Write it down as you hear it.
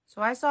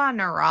So I saw a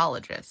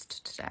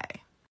neurologist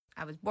today.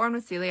 I was born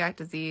with celiac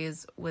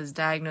disease, was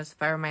diagnosed with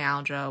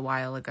fibromyalgia a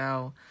while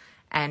ago,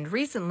 and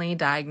recently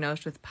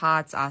diagnosed with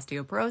POTS,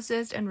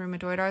 osteoporosis, and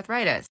rheumatoid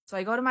arthritis. So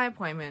I go to my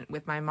appointment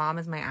with my mom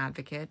as my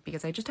advocate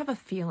because I just have a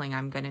feeling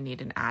I'm going to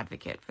need an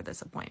advocate for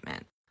this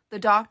appointment. The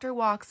doctor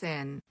walks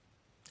in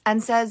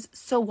and says,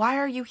 "So why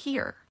are you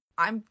here?"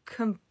 I'm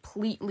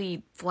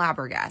completely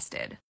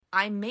flabbergasted.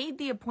 I made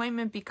the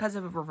appointment because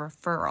of a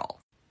referral.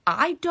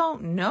 I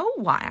don't know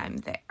why I'm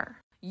there.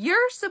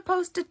 You're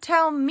supposed to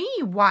tell me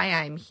why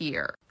I'm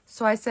here.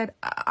 So I said,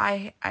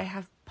 I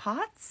have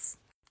POTS?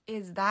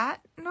 Is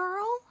that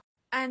neural?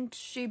 And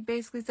she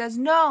basically says,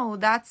 no,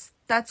 that's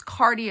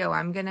cardio.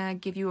 I'm going to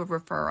give you a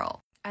referral.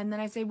 And then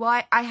I say,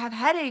 well, I have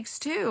headaches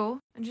too.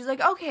 And she's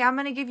like, okay, I'm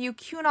going to give you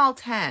Cunol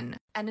 10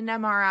 and an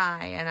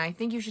MRI. And I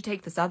think you should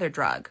take this other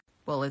drug.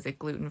 Well, is it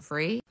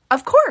gluten-free?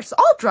 Of course,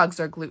 all drugs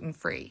are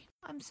gluten-free.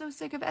 I'm so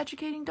sick of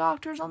educating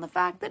doctors on the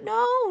fact that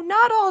no,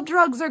 not all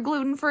drugs are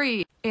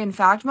gluten-free. In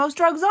fact, most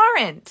drugs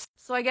aren't.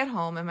 So I get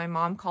home and my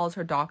mom calls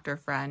her doctor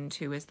friend,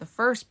 who is the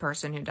first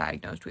person who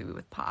diagnosed me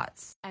with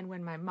POTS. And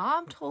when my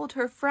mom told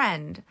her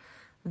friend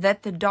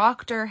that the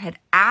doctor had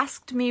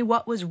asked me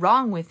what was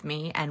wrong with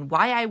me and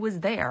why I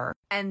was there,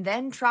 and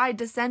then tried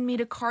to send me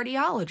to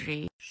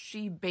cardiology,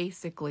 she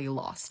basically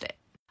lost it.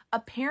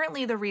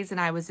 Apparently the reason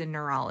I was in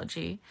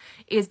neurology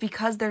is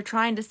because they're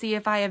trying to see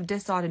if I have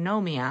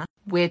dysautonomia,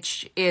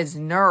 which is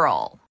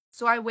neural.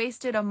 So I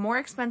wasted a more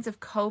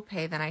expensive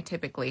copay than I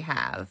typically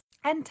have,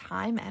 and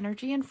time,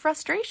 energy, and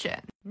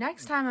frustration.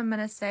 Next time I'm going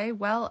to say,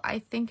 well, I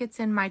think it's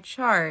in my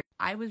chart.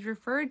 I was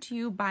referred to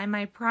you by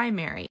my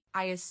primary.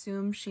 I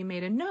assume she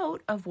made a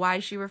note of why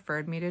she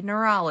referred me to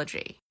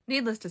neurology.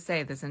 Needless to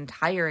say, this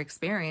entire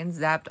experience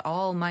zapped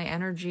all my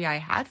energy I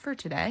had for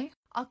today.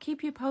 I'll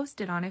keep you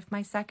posted on if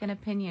my second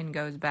opinion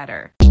goes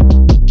better.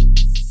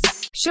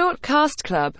 Shortcast Club.